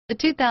The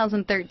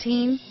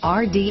 2013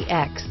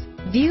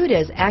 RDX. Viewed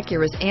as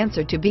Acura's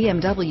answer to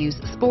BMW's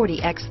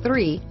sporty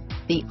X3,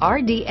 the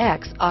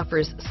RDX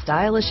offers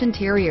stylish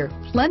interior,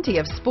 plenty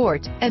of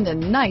sport, and a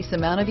nice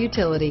amount of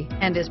utility,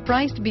 and is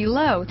priced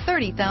below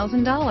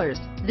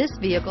 $30,000. This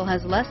vehicle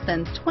has less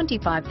than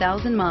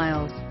 25,000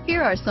 miles.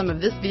 Here are some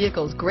of this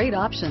vehicle's great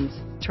options: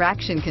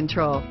 traction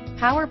control,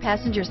 power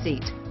passenger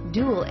seat,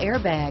 dual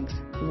airbags,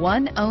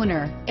 one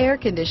owner, air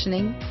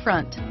conditioning,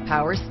 front,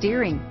 power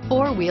steering,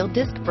 four-wheel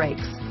disc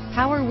brakes,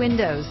 power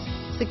windows,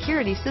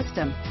 security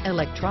system,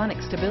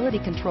 electronic stability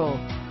control,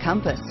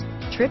 compass,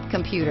 trip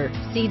computer,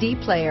 CD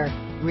player,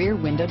 rear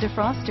window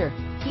defroster,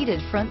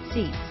 heated front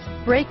seats,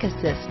 brake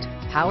assist,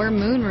 power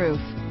moonroof,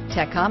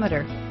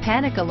 tachometer,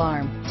 panic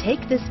alarm.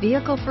 Take this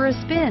vehicle for a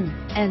spin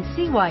and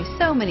see why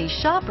so many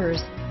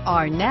shoppers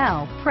are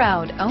now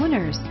proud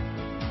owners.